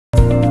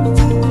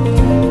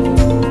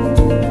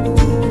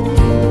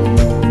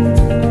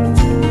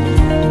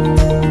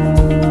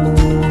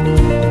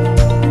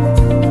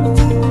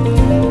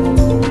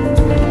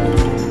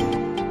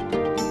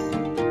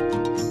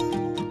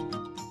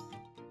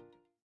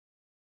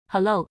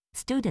Hello,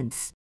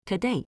 students.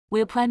 Today,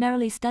 we're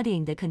primarily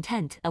studying the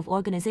content of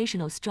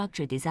organizational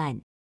structure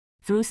design.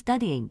 Through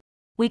studying,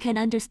 we can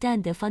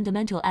understand the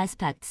fundamental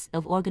aspects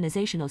of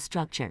organizational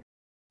structure,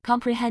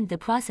 comprehend the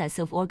process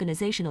of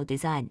organizational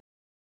design,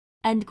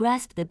 and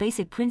grasp the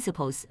basic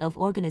principles of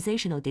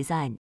organizational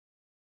design.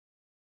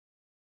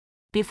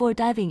 Before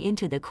diving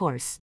into the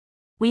course,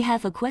 we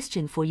have a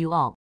question for you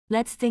all.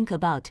 Let's think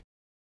about,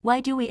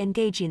 why do we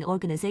engage in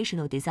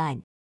organizational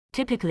design?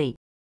 Typically,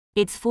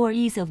 it's 4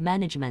 E's of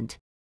management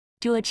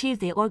to achieve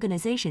the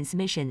organization's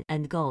mission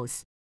and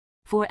goals.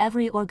 For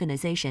every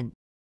organization,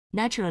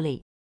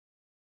 naturally,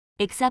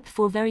 except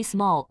for very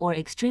small or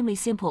extremely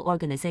simple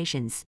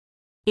organizations,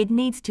 it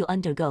needs to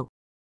undergo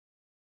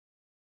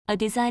a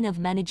design of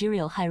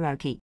managerial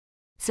hierarchy.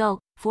 So,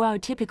 for our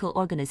typical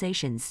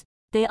organizations,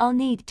 they all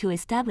need to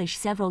establish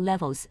several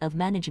levels of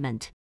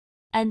management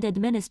and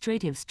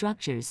administrative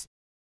structures,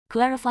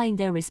 clarifying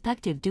their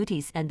respective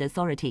duties and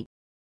authority,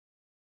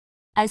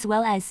 as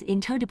well as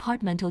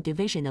interdepartmental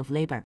division of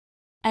labor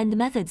and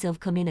methods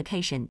of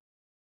communication.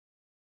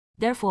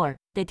 Therefore,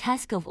 the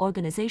task of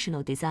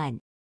organizational design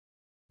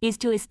is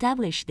to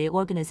establish the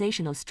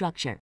organizational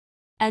structure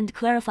and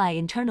clarify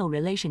internal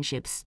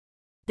relationships.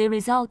 The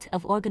result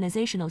of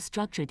organizational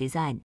structure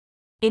design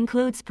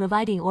includes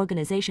providing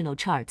organizational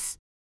charts,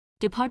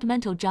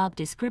 departmental job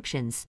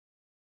descriptions,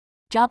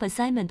 job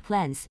assignment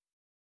plans,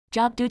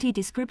 job duty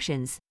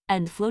descriptions,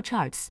 and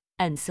flowcharts,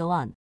 and so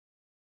on.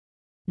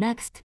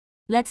 Next,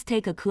 let's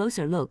take a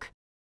closer look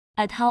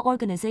at how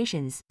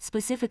organizations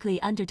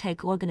specifically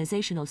undertake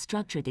organizational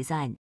structure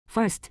design.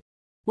 First,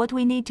 what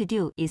we need to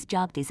do is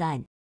job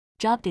design.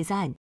 Job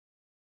design.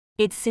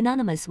 It's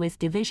synonymous with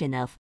division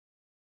of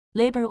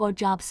labor or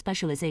job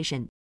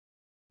specialization.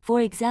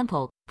 For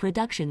example,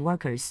 production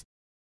workers,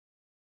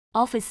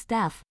 office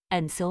staff,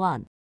 and so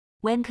on.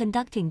 When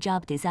conducting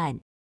job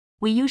design,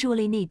 we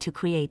usually need to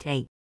create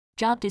a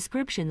job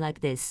description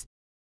like this.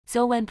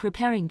 So when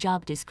preparing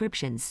job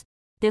descriptions,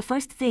 the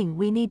first thing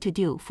we need to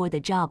do for the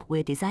job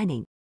we're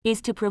designing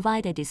is to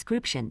provide a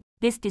description.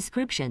 This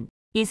description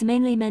is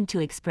mainly meant to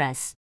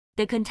express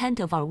the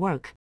content of our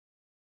work,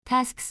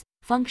 tasks,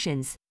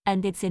 functions,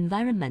 and its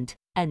environment,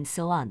 and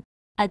so on.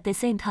 At the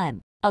same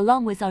time,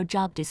 along with our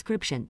job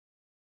description,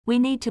 we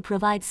need to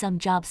provide some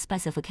job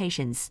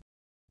specifications.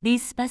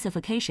 These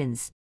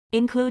specifications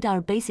include our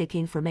basic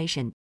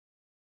information,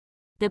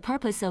 the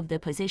purpose of the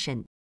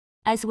position,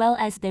 as well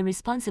as the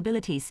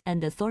responsibilities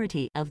and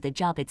authority of the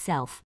job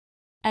itself,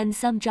 and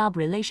some job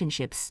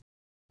relationships.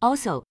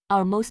 Also,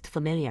 our most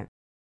familiar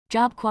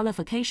job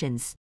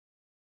qualifications.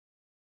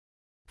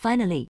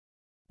 Finally,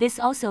 this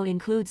also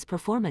includes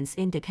performance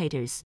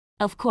indicators.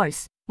 Of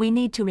course, we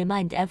need to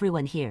remind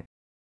everyone here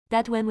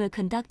that when we're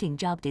conducting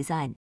job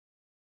design,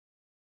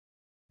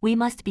 we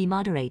must be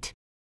moderate.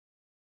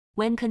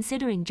 When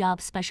considering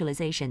job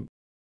specialization,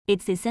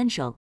 it's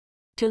essential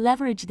to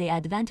leverage the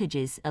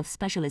advantages of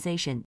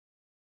specialization,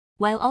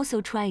 while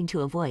also trying to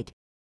avoid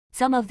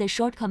some of the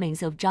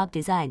shortcomings of job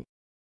design,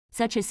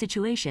 such as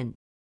situation.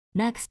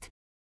 Next,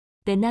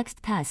 the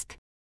next task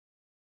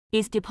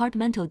is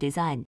departmental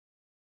design.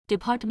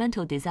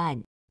 Departmental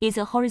design is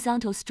a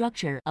horizontal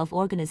structure of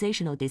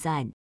organizational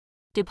design.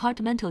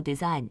 Departmental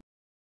design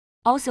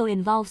also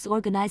involves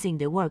organizing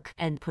the work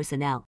and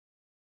personnel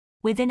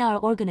within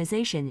our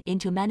organization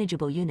into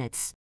manageable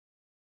units.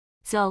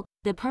 So,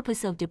 the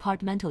purpose of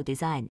departmental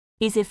design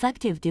is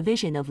effective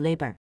division of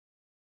labor.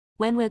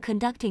 When we're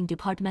conducting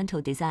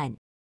departmental design,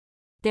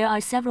 there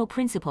are several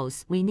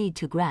principles we need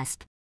to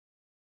grasp.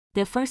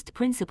 The first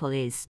principle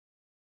is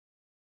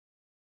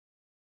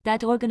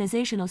that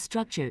organizational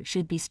structure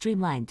should be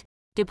streamlined.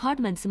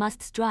 Departments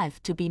must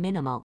strive to be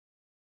minimal.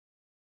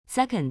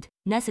 Second,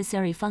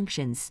 necessary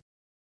functions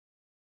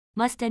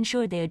must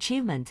ensure the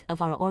achievement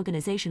of our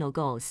organizational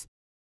goals.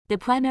 The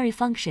primary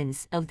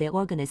functions of the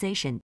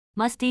organization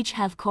must each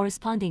have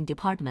corresponding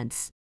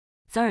departments.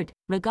 Third,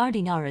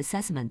 regarding our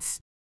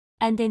assessments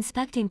and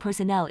inspecting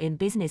personnel in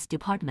business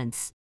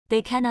departments,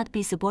 they cannot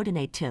be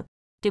subordinate to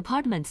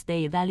departments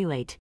they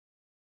evaluate.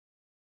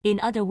 In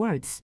other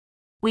words,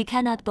 we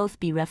cannot both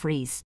be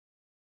referees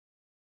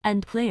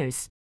and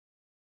players.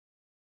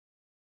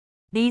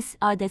 These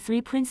are the 3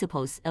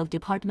 principles of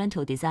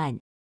departmental design.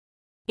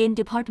 In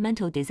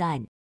departmental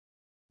design,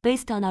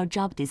 based on our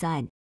job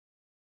design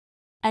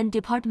and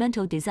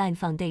departmental design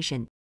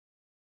foundation,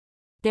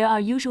 there are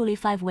usually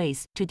 5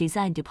 ways to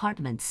design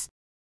departments.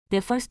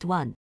 The first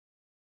one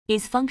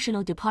is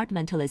functional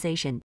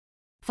departmentalization.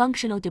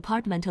 Functional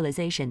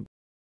departmentalization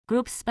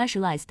groups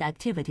specialized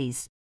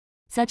activities,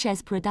 such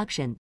as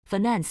production,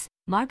 finance,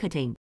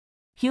 marketing,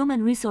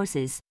 human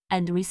resources,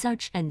 and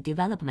research and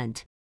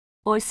development,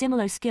 or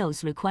similar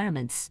skills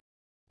requirements,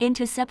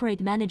 into separate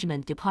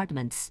management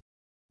departments.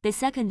 The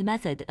second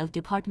method of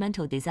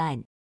departmental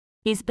design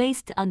is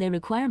based on the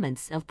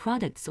requirements of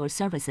products or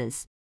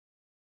services.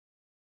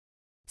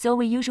 So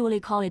we usually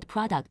call it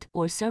product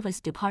or service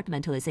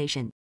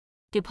departmentalization.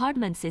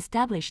 Departments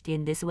established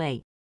in this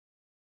way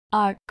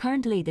are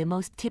currently the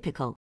most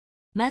typical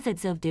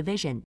methods of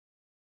division.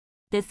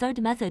 The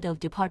third method of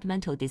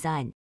departmental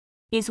design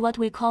is what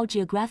we call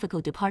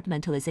geographical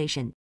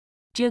departmentalization.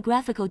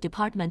 Geographical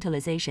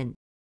departmentalization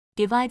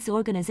divides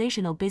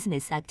organizational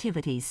business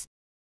activities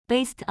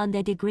based on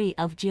their degree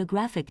of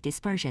geographic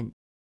dispersion,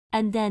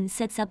 and then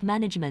sets up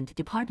management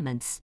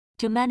departments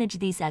to manage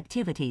these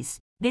activities.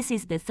 This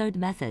is the third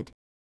method.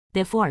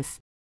 The fourth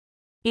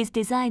is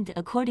designed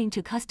according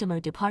to customer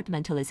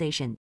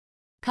departmentalization.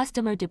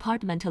 Customer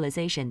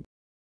departmentalization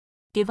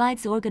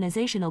divides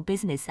organizational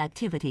business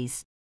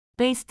activities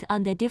based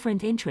on the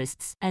different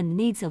interests and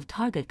needs of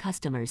target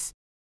customers.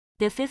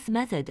 The fifth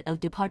method of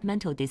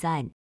departmental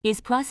design is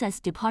process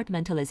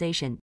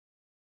departmentalization.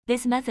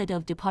 This method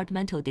of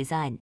departmental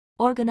design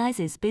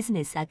organizes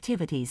business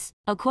activities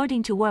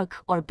according to work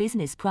or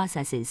business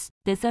processes.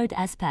 The third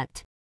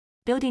aspect,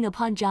 building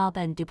upon job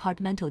and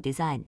departmental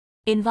design,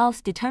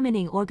 involves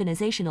determining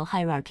organizational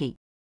hierarchy.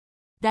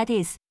 That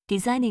is,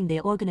 designing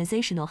the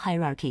organizational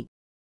hierarchy.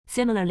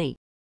 Similarly,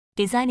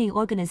 designing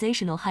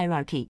organizational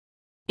hierarchy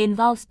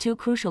involves two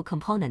crucial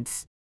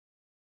components.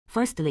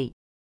 Firstly,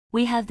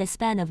 we have the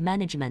span of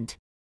management,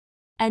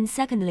 and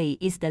secondly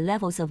is the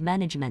levels of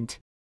management.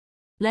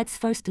 Let's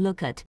first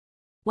look at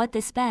what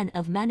the span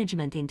of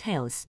management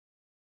entails.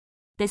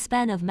 The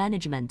span of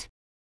management,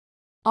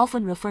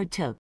 often referred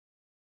to,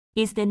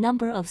 is the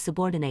number of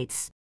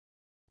subordinates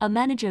a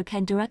manager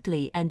can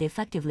directly and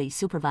effectively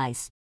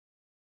supervise.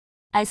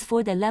 As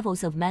for the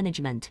levels of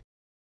management,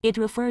 it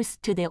refers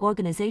to the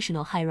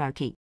organizational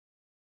hierarchy,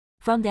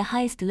 from the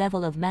highest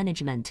level of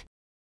management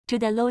to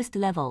the lowest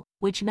level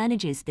which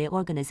manages the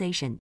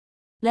organization.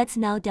 Let's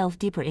now delve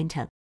deeper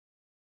into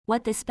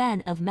what the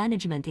span of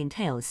management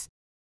entails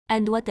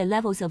and what the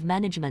levels of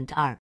management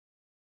are.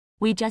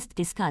 We just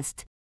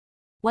discussed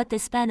what the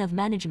span of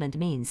management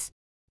means: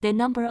 the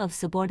number of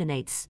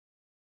subordinates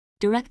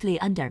directly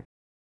under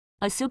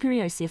a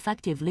superior's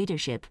effective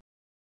leadership.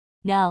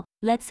 Now,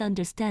 let's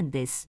understand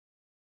this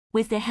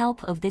with the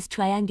help of this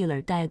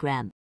triangular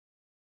diagram.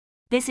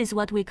 This is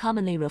what we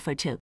commonly refer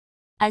to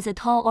as a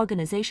tall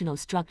organizational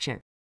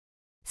structure.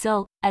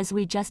 So, as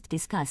we just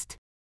discussed,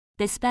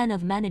 the span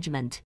of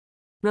management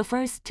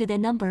refers to the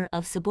number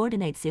of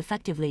subordinates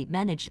effectively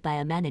managed by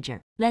a manager.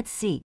 Let's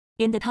see,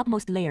 in the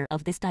topmost layer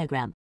of this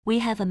diagram, we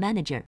have a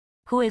manager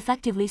who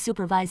effectively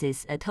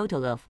supervises a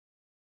total of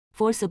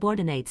 4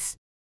 subordinates.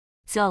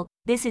 So,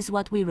 this is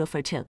what we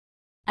refer to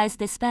as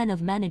the span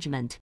of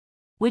management,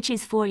 which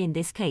is 4 in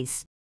this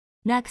case.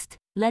 Next,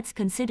 let's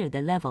consider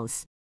the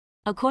levels.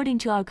 According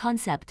to our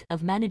concept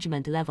of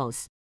management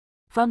levels,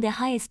 from the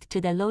highest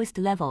to the lowest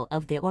level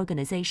of the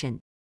organization,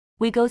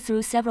 we go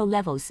through several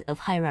levels of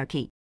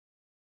hierarchy.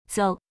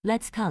 So,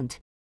 let's count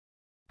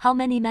how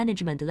many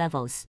management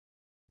levels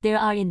there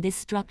are in this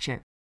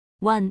structure.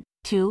 1,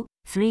 2,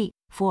 3,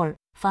 4,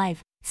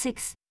 5,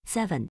 6,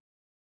 7.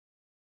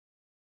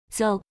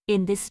 So,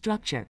 in this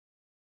structure,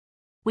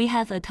 we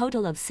have a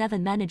total of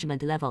 7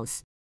 management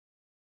levels.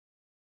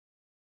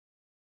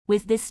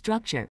 With this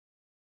structure,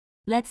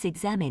 let's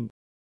examine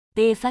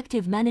the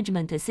effective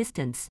management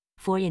assistants,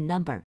 4 in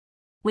number,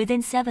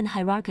 within 7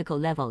 hierarchical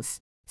levels.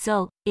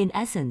 So, in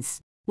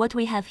essence, what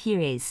we have here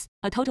is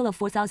a total of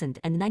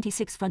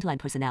 4,096 frontline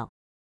personnel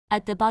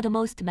at the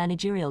bottommost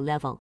managerial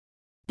level.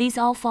 These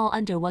all fall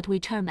under what we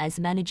term as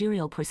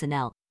managerial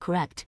personnel,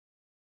 correct?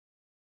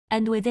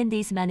 And within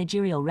these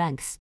managerial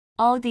ranks,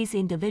 all these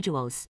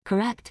individuals,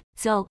 correct?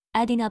 So,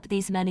 adding up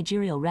these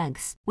managerial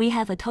ranks, we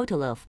have a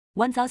total of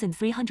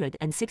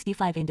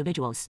 1,365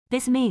 individuals.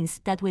 This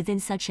means that within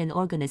such an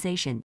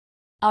organization,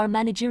 our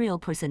managerial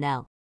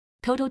personnel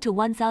total to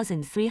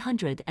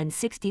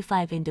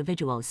 1,365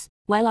 individuals,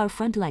 while our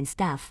frontline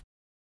staff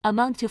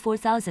amount to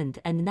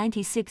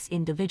 4,096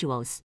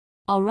 individuals.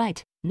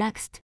 Alright,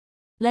 next,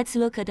 let's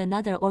look at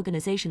another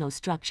organizational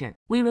structure.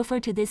 We refer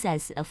to this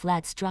as a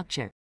flat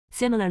structure.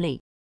 Similarly,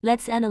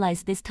 let's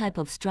analyze this type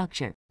of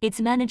structure.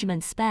 Its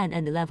management span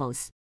and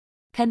levels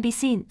can be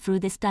seen through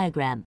this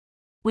diagram.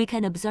 We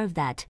can observe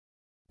that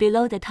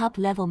below the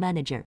top-level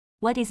manager,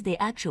 what is the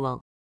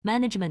actual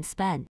management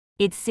span?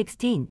 It's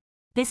 16.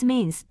 This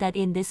means that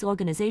in this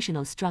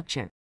organizational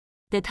structure,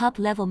 the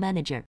top-level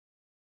manager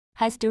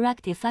has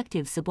direct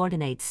effective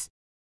subordinates,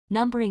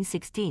 numbering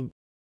 16.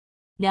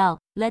 Now,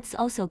 let's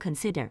also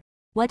consider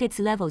what its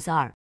levels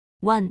are.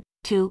 1,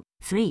 2,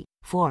 3,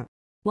 4.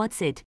 What's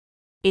it?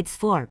 It's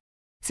 4.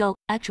 So,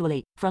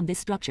 actually, from this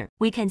structure,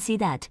 we can see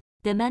that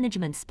the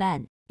management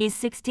span is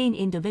 16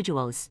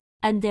 individuals,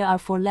 and there are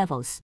 4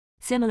 levels.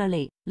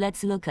 Similarly,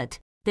 let's look at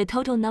the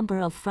total number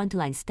of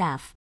frontline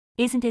staff.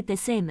 Isn't it the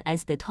same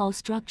as the tall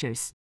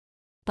structures?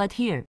 But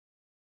here,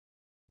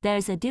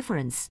 there's a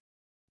difference.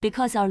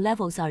 Because our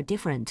levels are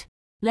different,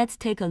 let's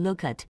take a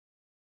look at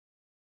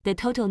the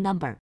total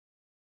number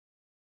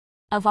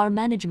of our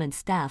management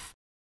staff.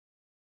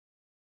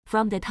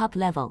 From the top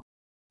level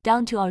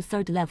down to our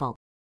third level,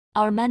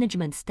 our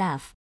management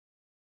staff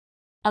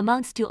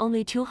amounts to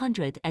only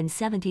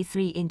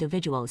 273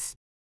 individuals.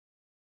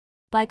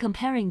 By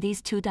comparing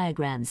these two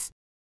diagrams,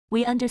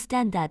 we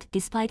understand that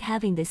despite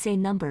having the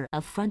same number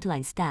of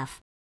frontline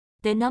staff,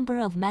 the number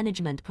of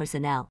management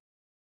personnel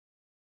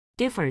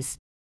differs.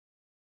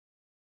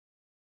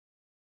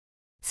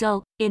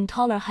 So, in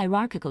taller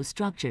hierarchical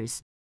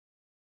structures,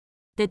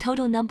 the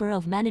total number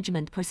of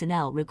management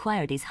personnel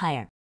required is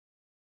higher.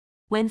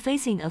 When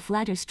facing a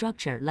flatter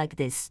structure like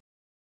this,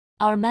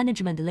 our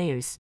management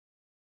layers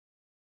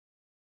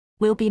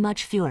will be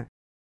much fewer.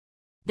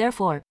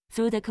 Therefore,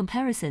 through the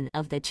comparison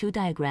of the two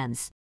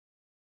diagrams,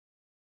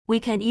 we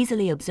can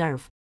easily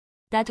observe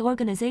that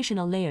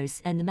organizational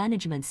layers and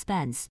management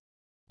spans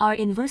are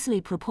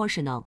inversely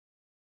proportional.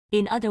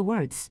 In other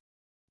words,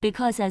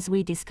 because as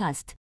we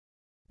discussed,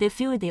 the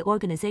fewer the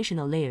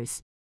organizational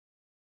layers,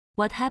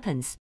 what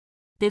happens?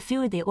 The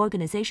fewer the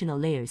organizational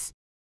layers,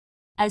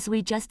 as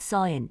we just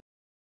saw in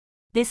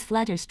this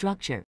flatter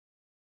structure,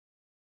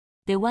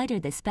 the wider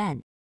the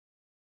span.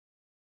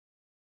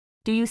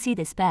 Do you see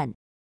the span?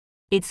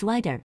 It's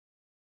wider.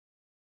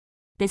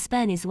 The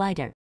span is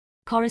wider.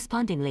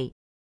 Correspondingly,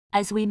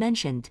 as we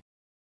mentioned,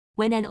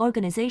 when an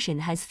organization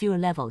has fewer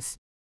levels,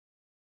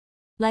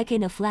 like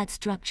in a flat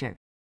structure,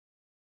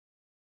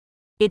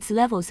 its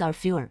levels are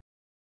fewer,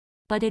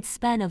 but its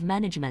span of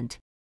management,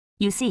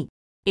 you see,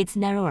 it's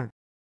narrower.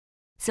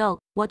 So,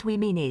 what we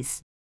mean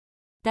is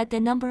that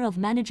the number of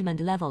management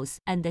levels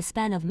and the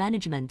span of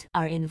management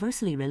are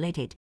inversely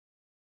related.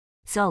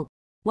 So,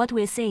 what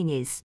we're saying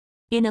is,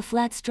 in a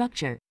flat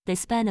structure, the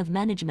span of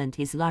management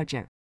is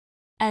larger,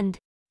 and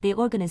the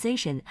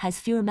organization has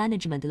fewer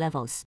management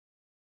levels.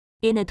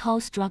 In a tall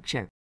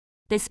structure,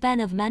 the span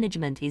of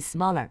management is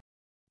smaller,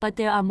 but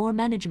there are more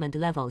management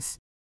levels.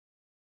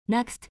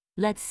 Next,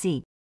 let's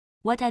see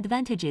what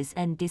advantages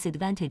and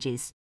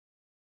disadvantages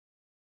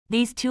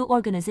these two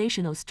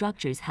organizational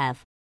structures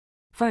have.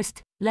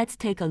 First, let's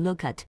take a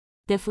look at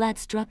the flat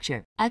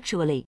structure.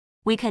 Actually,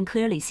 we can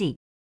clearly see,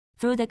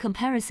 through the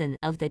comparison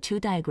of the two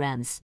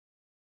diagrams,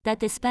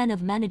 that the span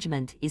of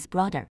management is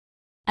broader,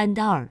 and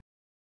our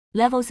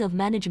levels of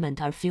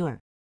management are fewer.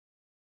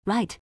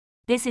 Right,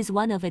 this is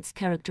one of its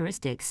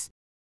characteristics.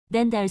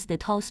 Then there's the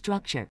tall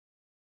structure.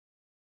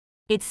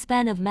 Its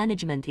span of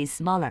management is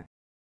smaller,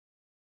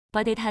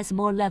 but it has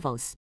more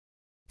levels.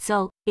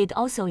 So, it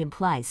also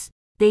implies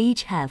they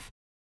each have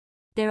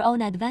their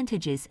own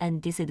advantages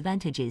and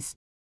disadvantages.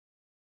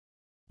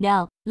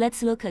 Now,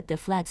 let's look at the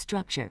flat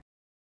structure.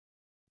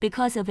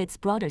 Because of its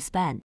broader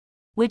span,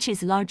 which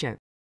is larger,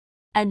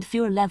 and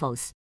fewer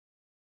levels,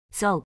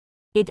 so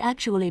it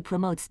actually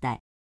promotes the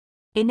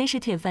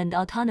initiative and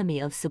autonomy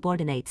of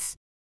subordinates.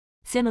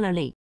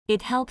 Similarly,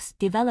 it helps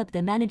develop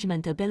the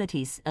management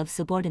abilities of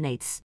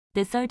subordinates.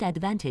 The third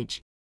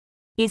advantage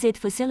is it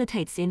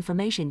facilitates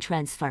information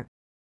transfer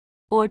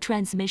or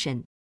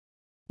transmission.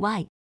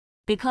 Why?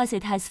 Because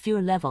it has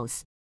fewer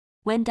levels.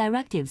 When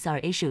directives are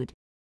issued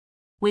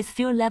with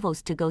fewer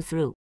levels to go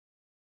through,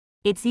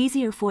 it's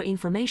easier for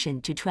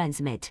information to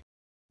transmit.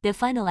 The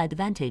final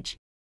advantage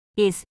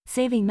is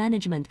saving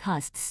management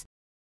costs.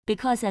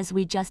 Because as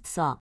we just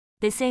saw,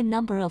 the same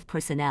number of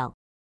personnel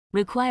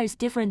requires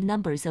different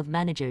numbers of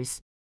managers.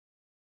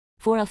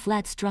 For a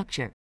flat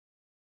structure,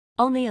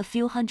 only a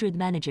few hundred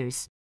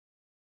managers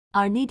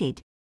are needed,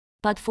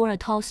 but for a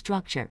tall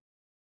structure,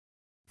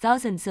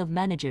 thousands of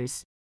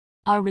managers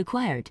are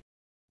required.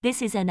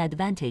 This is an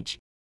advantage.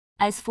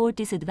 As for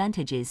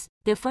disadvantages,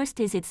 the first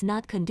is it's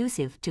not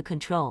conducive to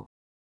control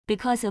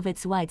because of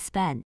its wide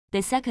span.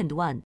 The second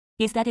one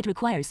is that it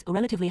requires a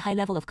relatively high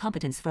level of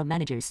competence from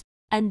managers.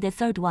 And the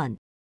third one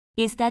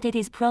is that it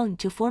is prone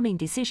to forming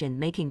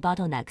decision-making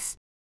bottlenecks.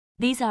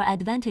 These are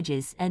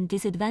advantages and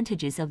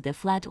disadvantages of the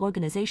flat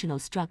organizational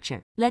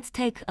structure. Let's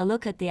take a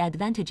look at the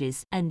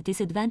advantages and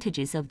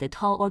disadvantages of the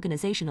tall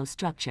organizational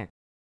structure.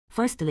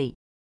 Firstly,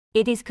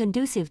 it is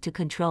conducive to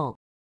control,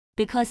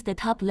 because the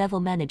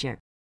top-level manager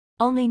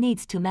only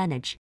needs to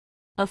manage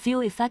a few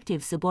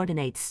effective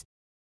subordinates,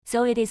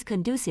 so it is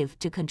conducive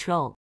to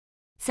control.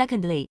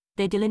 Secondly,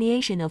 the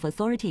delineation of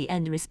authority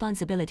and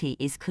responsibility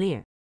is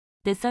clear.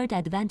 The third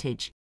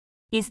advantage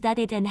is that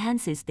it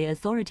enhances the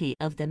authority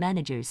of the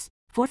managers.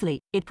 Fourthly,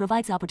 it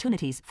provides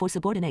opportunities for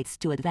subordinates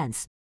to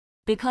advance.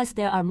 Because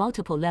there are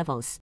multiple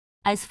levels,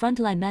 as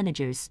frontline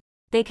managers,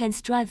 they can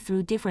strive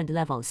through different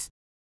levels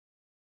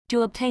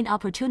to obtain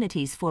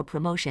opportunities for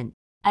promotion.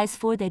 As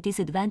for the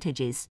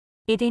disadvantages,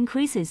 it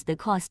increases the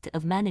cost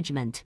of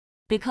management.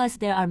 Because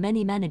there are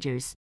many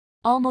managers,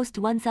 almost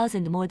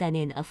 1,000 more than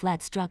in a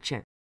flat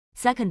structure.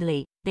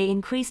 Secondly, the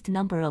increased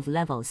number of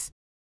levels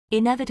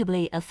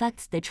inevitably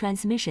affects the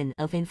transmission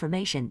of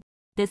information.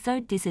 The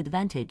third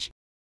disadvantage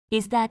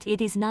is that it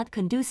is not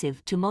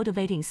conducive to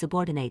motivating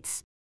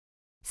subordinates.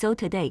 So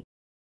today,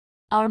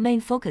 our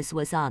main focus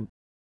was on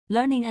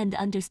learning and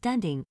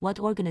understanding what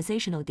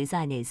organizational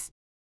design is,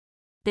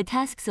 the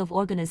tasks of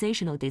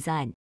organizational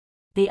design,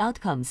 the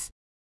outcomes,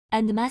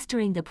 and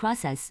mastering the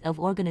process of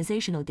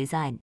organizational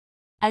design,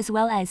 as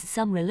well as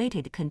some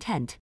related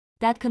content.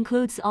 That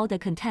concludes all the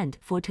content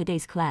for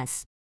today's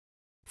class.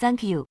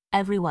 Thank you,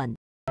 everyone.